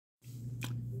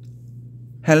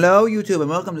Hello YouTube and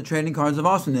welcome to Trading Cards of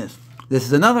Awesomeness. This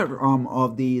is another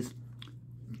of these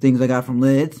things I got from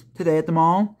Lids today at the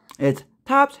mall. It's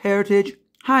Topps Heritage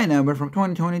High Number from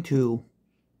 2022.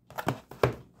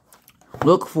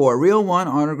 Look for real one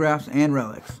autographs and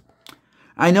relics.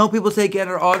 I know people say get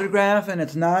an autograph and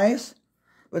it's nice,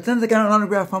 but since I got an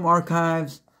autograph from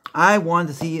Archives, I want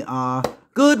to see a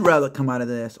good relic come out of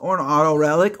this, or an auto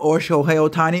relic, or Shohei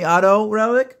Ohtani auto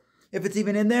relic, if it's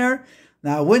even in there.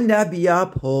 Now, wouldn't that be a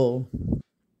pull?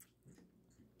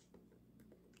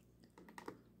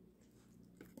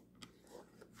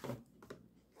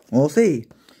 We'll see.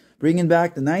 Bringing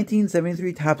back the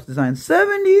 1973 Topps design.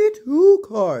 72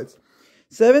 cards.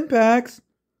 7 packs,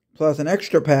 plus an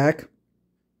extra pack.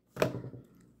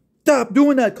 Stop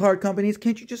doing that, card companies.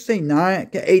 Can't you just say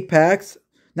 8 packs?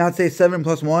 Not say 7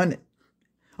 plus 1?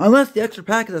 Unless the extra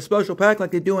pack is a special pack like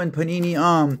they do in Panini,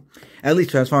 at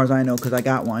least as far as I know, because I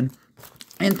got one.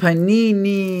 And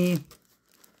Panini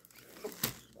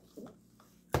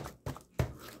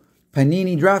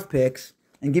draft picks,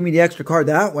 and give me the extra card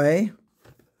that way.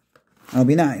 That'll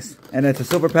be nice. And it's a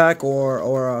silver pack or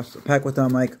a pack with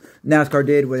like NASCAR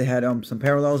did, where they had some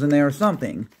parallels in there or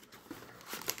something.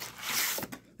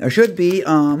 There should be if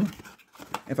I'm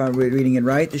reading it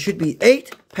right, there should be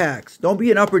 8 packs. Don't be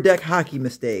an upper deck hockey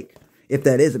mistake, if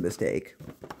that is a mistake.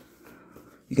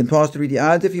 You can pause to read the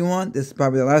odds if you want. This is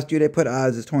probably the last year they put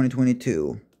odds, is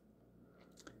 2022.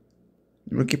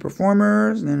 Rookie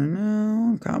performers.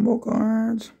 No. Combo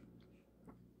cards.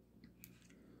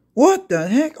 What the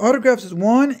heck? Autographs is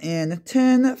 1 in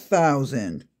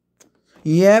 10,000.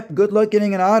 Yep, good luck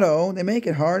getting an auto. They make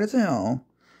it hard as hell.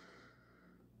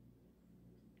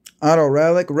 Auto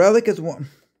relic. Relic is 1.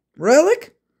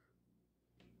 Relic?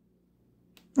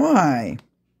 Why?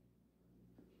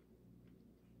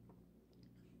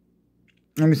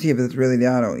 Let me see if it's really the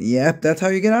auto. Yep, that's how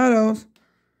you get autos.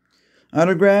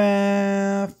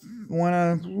 Autograph. What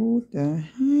the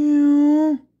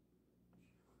hell?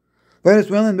 But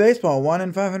it's Will in Baseball. 1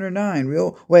 in 509.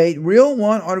 Real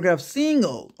one autograph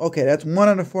single. Okay, that's 1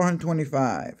 out of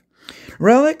 425.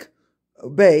 Relic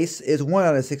base is 1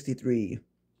 out of 63.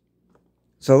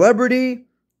 Celebrity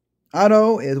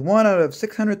auto is 1 out of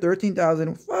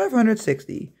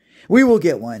 613,560. We will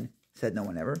get one, said no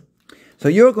one ever. So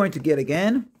you're going to get,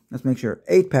 again, let's make sure,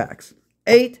 8 packs.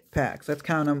 8 packs. Let's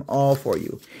count them all for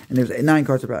you. And there's 9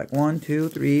 cards per pack. 1, 2,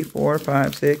 3, 4,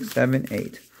 5, 6, 7,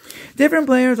 8. Different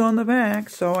players on the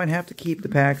back, so I'd have to keep the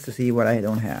packs to see what I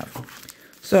don't have.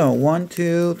 So, 1,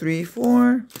 2, 3,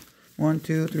 4. 1,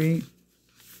 2, 3.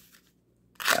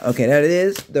 Okay, that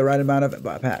is the right amount of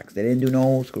packs. They didn't do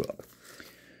no screw up.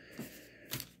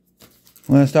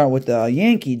 I'm going to start with the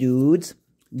Yankee dudes.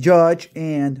 Judge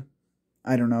and,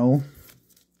 I don't know.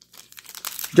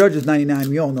 Judge is 99.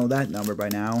 We all know that number by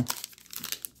now.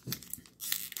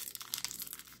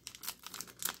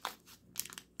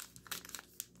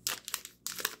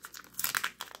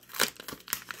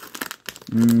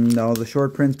 All the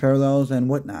short prints, parallels, and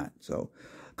whatnot. So,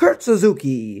 Kurt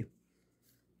Suzuki.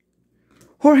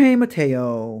 Jorge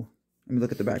Mateo. Let me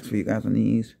look at the backs for you guys on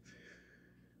these.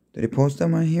 Did I post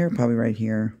them on here? Probably right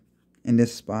here. In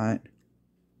this spot.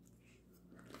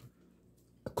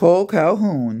 Cole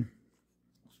Calhoun.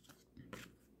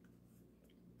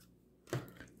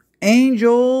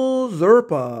 Angel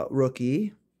Zerpa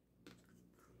rookie.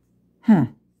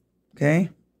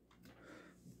 Okay.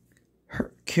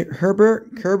 Herbert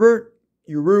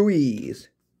Ruiz.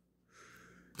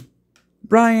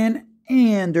 Brian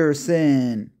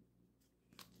Anderson.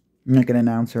 I'm not going to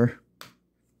announce her.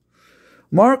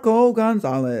 Marco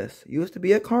Gonzalez. Used to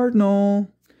be a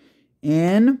Cardinal.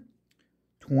 In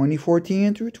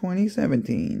 2014 through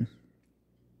 2017.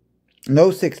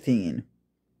 No 16.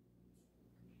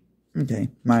 Okay,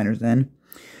 minors then.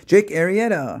 Jake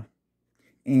Arrieta.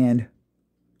 And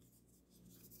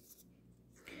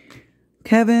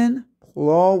Kevin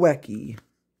Plawecki.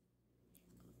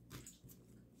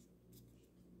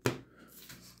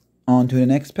 On to the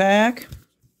next pack.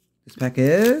 This pack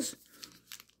is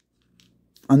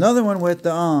another one with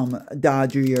the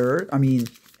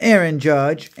Aaron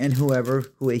Judge and who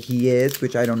he is,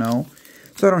 which I don't know.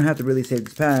 So I don't have to really save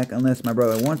this pack unless my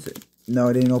brother wants it. No,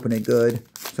 I didn't open it good.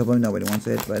 So nobody wants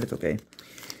it, but it's okay.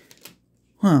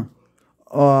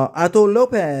 Otto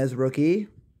Lopez, rookie.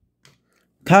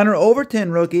 Connor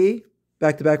Overton, rookie.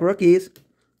 Back-to-back rookies.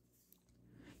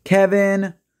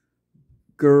 Kevin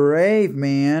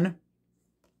Graveman.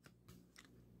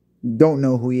 Don't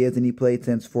know who he is, and he played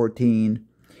since 14.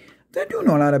 They do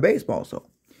know a lot of baseball, so.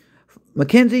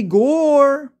 Mackenzie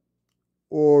Gore,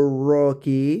 or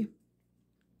rookie.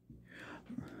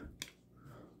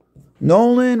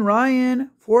 Nolan Ryan,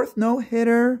 4th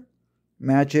no-hitter.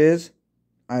 Matches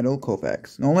Idol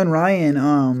Koufax. Nolan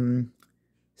Ryan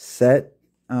set.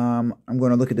 I'm going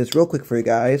to look at this real quick for you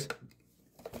guys.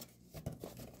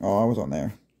 Oh, I was on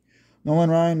there.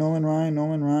 Nolan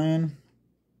Ryan.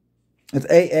 It's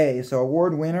AA, so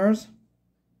award winners.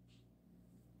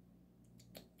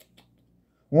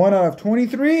 1 out of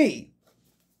 23.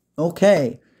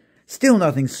 Okay. Still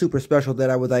nothing super special that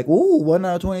I was like, ooh, 1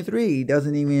 out of 23.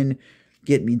 Doesn't even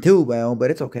get me too well, but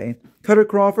it's okay. Cutter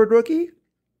Crawford rookie.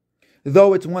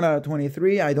 Though it's 1 out of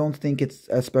 23, I don't think it's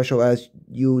as special as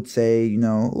you would say, you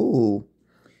know, ooh.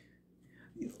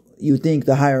 You think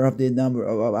the higher up the number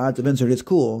of odds of insert is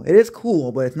cool. It is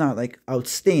cool, but it's not like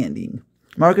outstanding.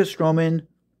 Marcus Stroman.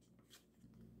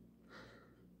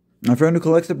 My friend who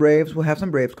collects the Braves will have some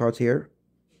Braves cards here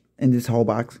in this whole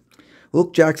box.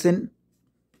 Luke Jackson.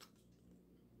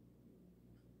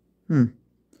 I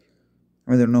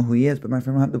really don't know who he is, but my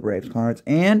friend will have the Braves cards.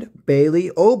 And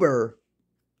Bailey Ober.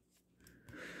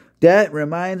 That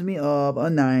reminds me of a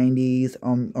 90s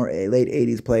or a late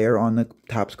 80s player on the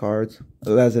Topps cards.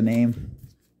 So that's a name.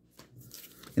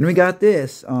 And we got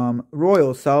this.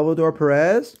 Royal Salvador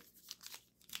Perez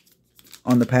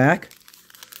on the pack.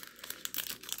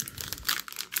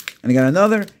 And I got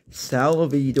another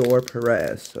Salvador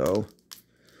Perez. So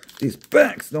these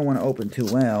packs don't want to open too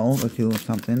well. Or too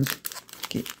something.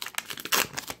 Okay.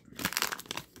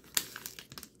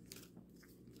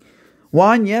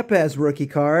 Juan Yepes rookie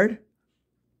card.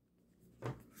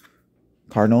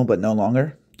 Cardinal, but no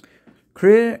longer.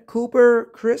 Cooper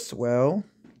Criswell.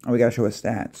 Oh, we got to show his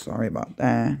stats. Sorry about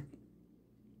that.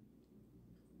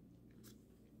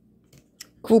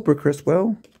 Cooper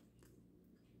Criswell.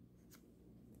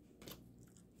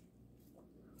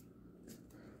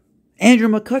 Andrew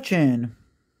McCutchen.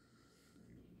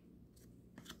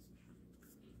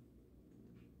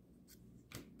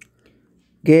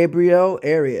 Gabriel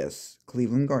Arias,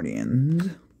 Cleveland Guardians.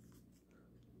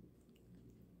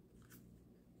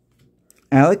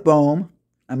 Alec Boehm.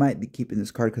 I might be keeping this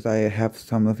card because I have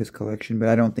some of his collection, but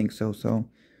I don't think so, so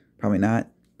probably not.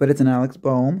 But it's an Alex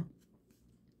Boehm.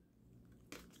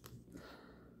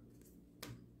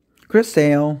 Chris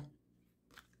Sale.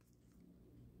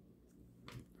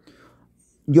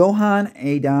 Johan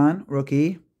Adon,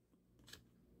 rookie.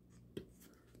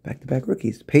 Back-to-back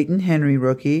rookies. Peyton Henry,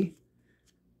 rookie.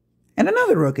 And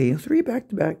another rookie. 3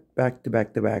 back-to-back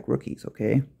rookies,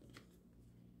 okay?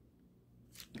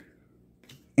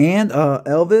 And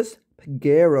Elvis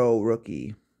Peguero,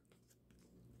 rookie.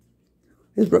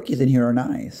 His rookies in here are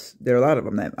nice. There are a lot of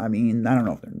them that, I mean, I don't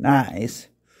know if they're nice.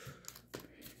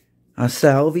 A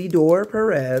Salvador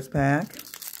Perez pack.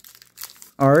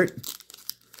 Art.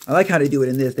 I like how they do it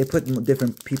in this. They put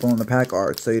different people on the pack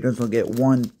art, so you don't just get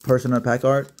one person on the pack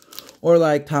art. Or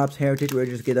like Topps Heritage, where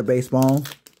you just get a baseball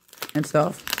and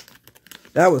stuff.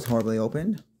 That was horribly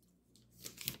opened.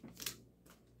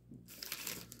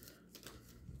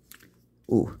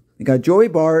 Ooh, we got Joey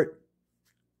Bart.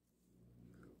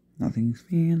 Nothing's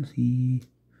fancy.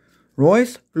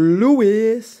 Royce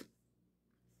Lewis.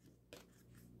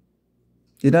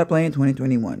 Did not play in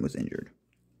 2021, was injured.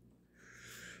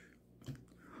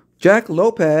 Jack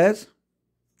Lopez,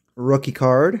 rookie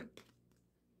card.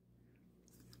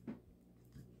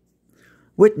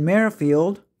 Whit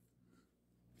Merrifield.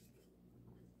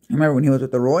 I remember when he was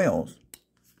with the Royals.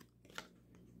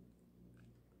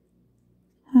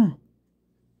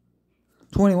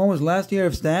 21 was last year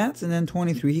of stats, and then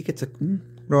 23 he gets a...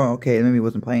 Oh, okay, maybe he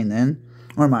wasn't playing then.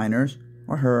 Or minors.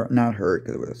 Or her, not hurt,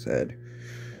 because it would have said.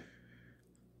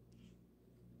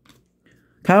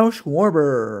 Kyle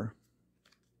Schwarber.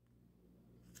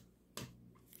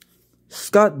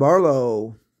 Scott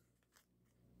Barlow.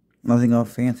 Nothing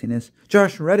of fanciness.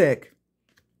 Josh Reddick.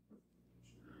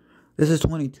 This is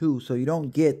 22, so you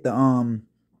don't get the,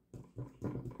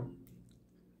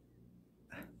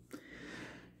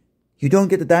 you don't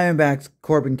get the Diamondbacks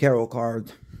Corbin Carroll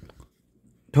cards.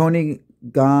 Tony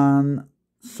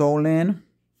Gonsolin.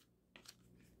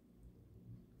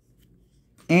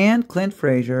 And Clint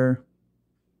Frazier.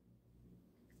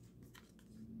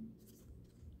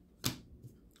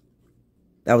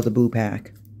 That was a blue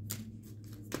pack.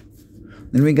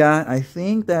 Then we got, I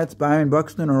think that's Byron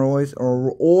Buxton or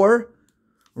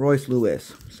Royce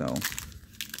Lewis. So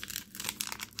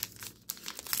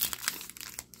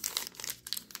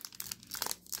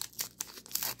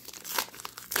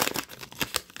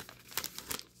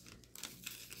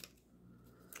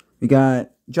we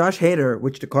got Josh Hader,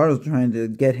 which the Cardinals are trying to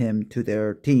get him to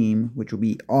their team, which would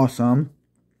be awesome.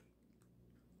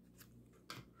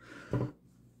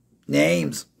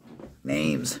 Names.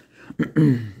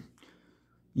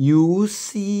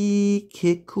 Yusi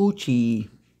Kikuchi.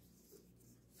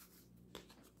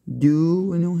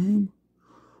 Do I know him?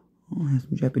 Oh, has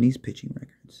some Japanese pitching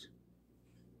records.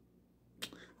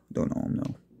 Don't know him,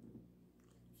 no.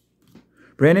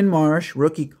 Brandon Marsh,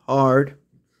 rookie card.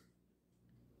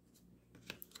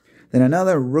 Then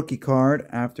another rookie card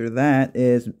after that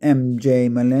is MJ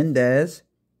Melendez.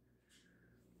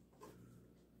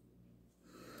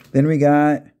 Then we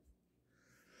got...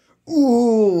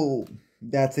 Ooh,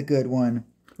 that's a good one.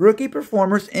 Rookie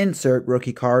Performers Insert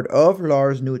rookie card of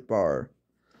Lars Nootbaar.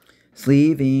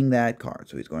 Sleeving that card.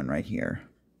 So he's going right here.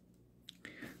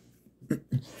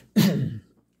 And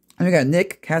we got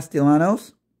Nick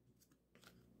Castellanos.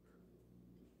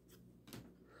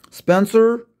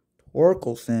 Spencer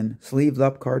Torkelson. Sleeves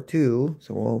up card 2.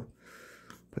 So we'll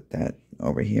put that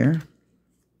over here.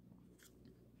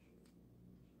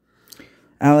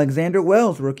 Alexander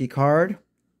Wells rookie card.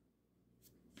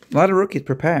 A lot of rookies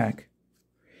per pack.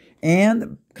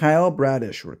 And Kyle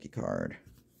Bradish rookie card.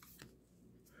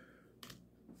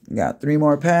 Got 3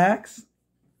 more packs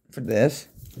for this.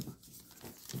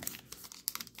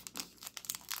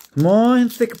 Come on,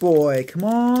 thick boy. Come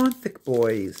on, thick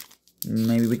boys.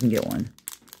 Maybe we can get one.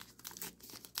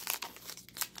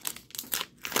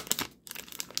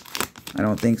 I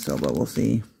don't think so, but we'll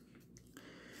see.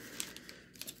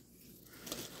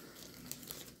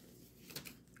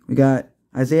 We got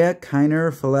Isaiah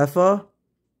Kiner Falefa.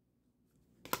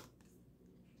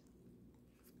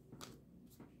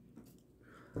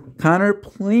 Connor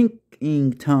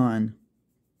Plinkington.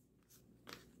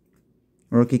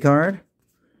 Rookie card.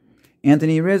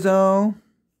 Anthony Rizzo.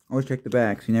 Always check the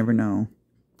backs. You never know.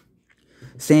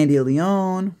 Sandy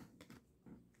Leon.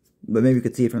 But maybe you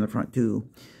could see it from the front too.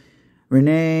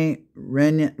 Ren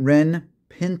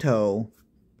Pinto.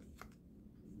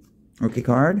 Rookie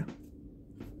card.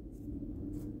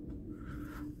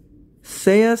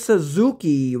 Seiya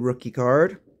Suzuki rookie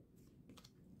card.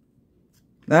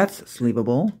 That's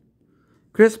sleevable.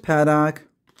 Chris Paddock.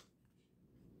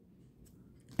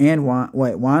 And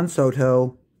Juan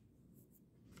Soto.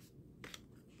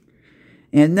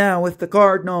 And now with the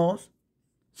Cardinals,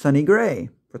 Sonny Gray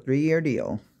for 3-year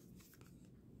deal.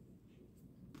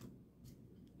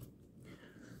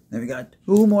 Then we got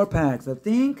 2 more packs. I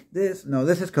think this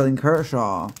is Clayton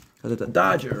Kershaw because it's a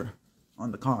Dodger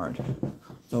on the card.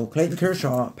 So Clayton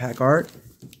Kershaw pack art.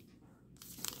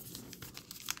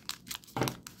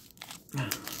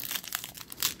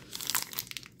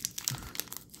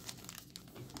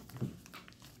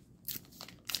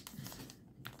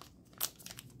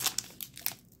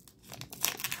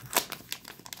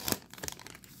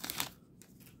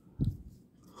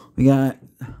 We got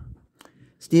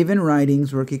Steven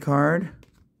Ridings rookie card.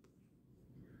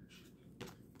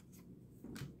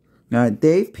 Got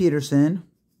David Peterson,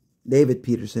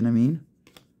 I mean.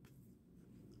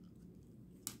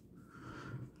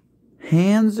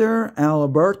 Hanser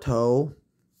Alberto.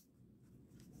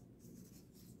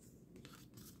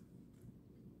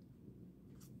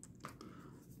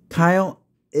 Kyle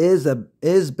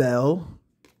Isbell.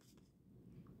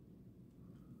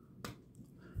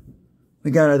 We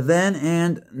got a then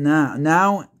and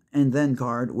now and then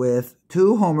card with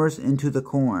 2 homers into the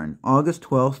corn. August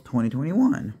 12th,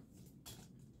 2021.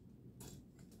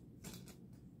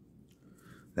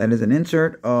 That is an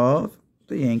insert of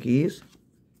the Yankees.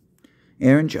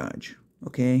 Aaron Judge.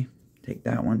 Okay, take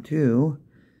that one too.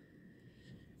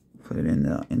 Put it in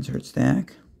the insert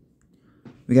stack.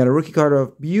 We got a rookie card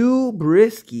of Bew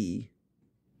Brisky.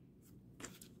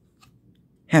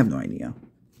 Have no idea.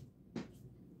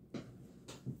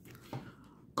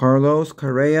 Carlos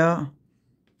Correa.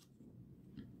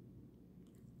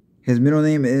 His middle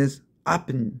name is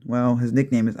well, his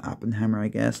nickname is Oppenheimer, I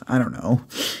guess. I don't know.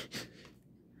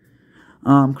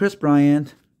 Chris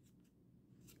Bryant.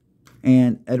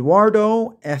 And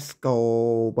Eduardo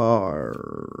Escobar.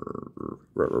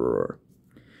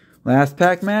 Last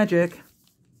pack magic.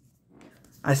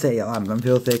 I say a lot of them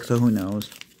feel thick, so who knows.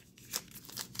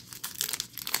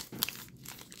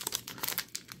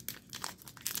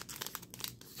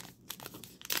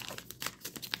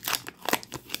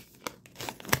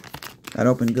 That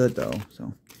opened good, though.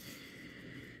 So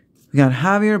we got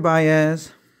Javier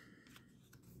Baez.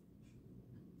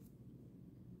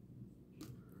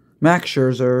 Max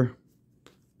Scherzer.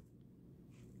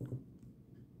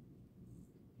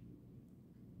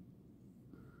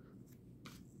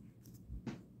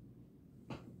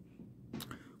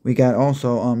 We got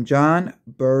also John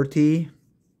Bertie.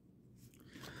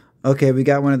 Okay, we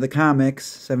got one of the comics,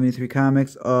 73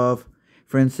 comics of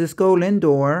Francisco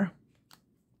Lindor.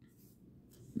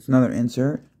 It's another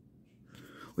insert.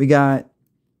 We got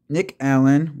Nick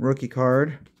Allen, rookie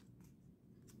card.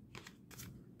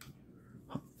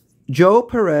 Joe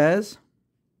Perez,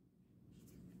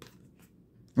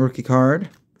 rookie card.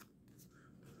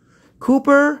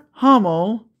 Cooper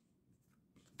Hummel.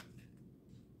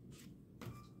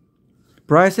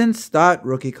 Bryson Stott,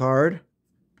 rookie card.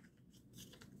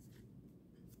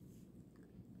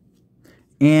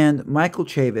 And Michael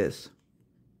Chavis.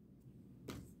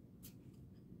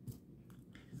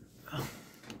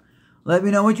 Let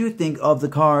me know what you think of the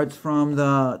cards from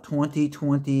the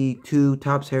 2022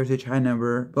 Topps Heritage High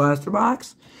Number Blaster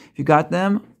Box. If you got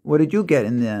them, what did you get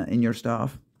in your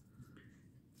stuff?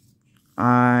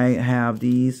 I have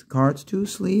these cards to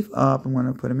sleeve up. I'm going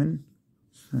to put them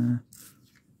in.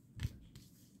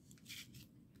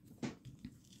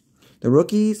 The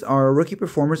rookies are Rookie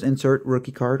Performers Insert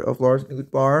rookie card of Lars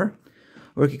Nootbaar,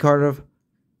 rookie card of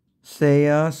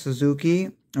Seiya Suzuki,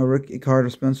 a rookie card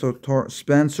of Spencer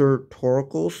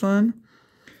Torkelson,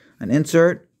 an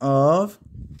insert of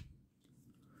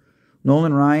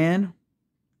Nolan Ryan,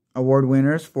 award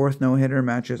winners, fourth no-hitter,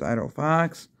 matches Idle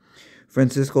Fox,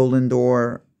 Francisco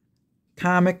Lindor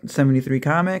comic, 73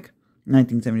 comic,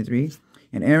 1973,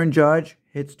 and Aaron Judge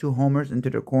hits 2 homers into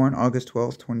the corn, August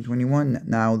 12th, 2021.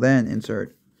 Now then,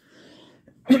 insert.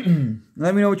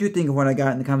 Let me know what you think of what I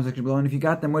got in the comment section below. And if you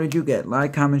got them, what did you get?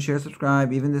 Like, comment, share,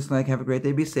 subscribe, even dislike. Have a great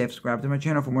day. Be safe. Subscribe to my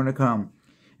channel for more to come.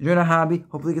 Enjoy the hobby.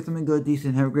 Hopefully get something good,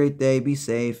 decent. Have a great day. Be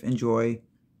safe. Enjoy.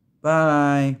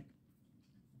 Bye.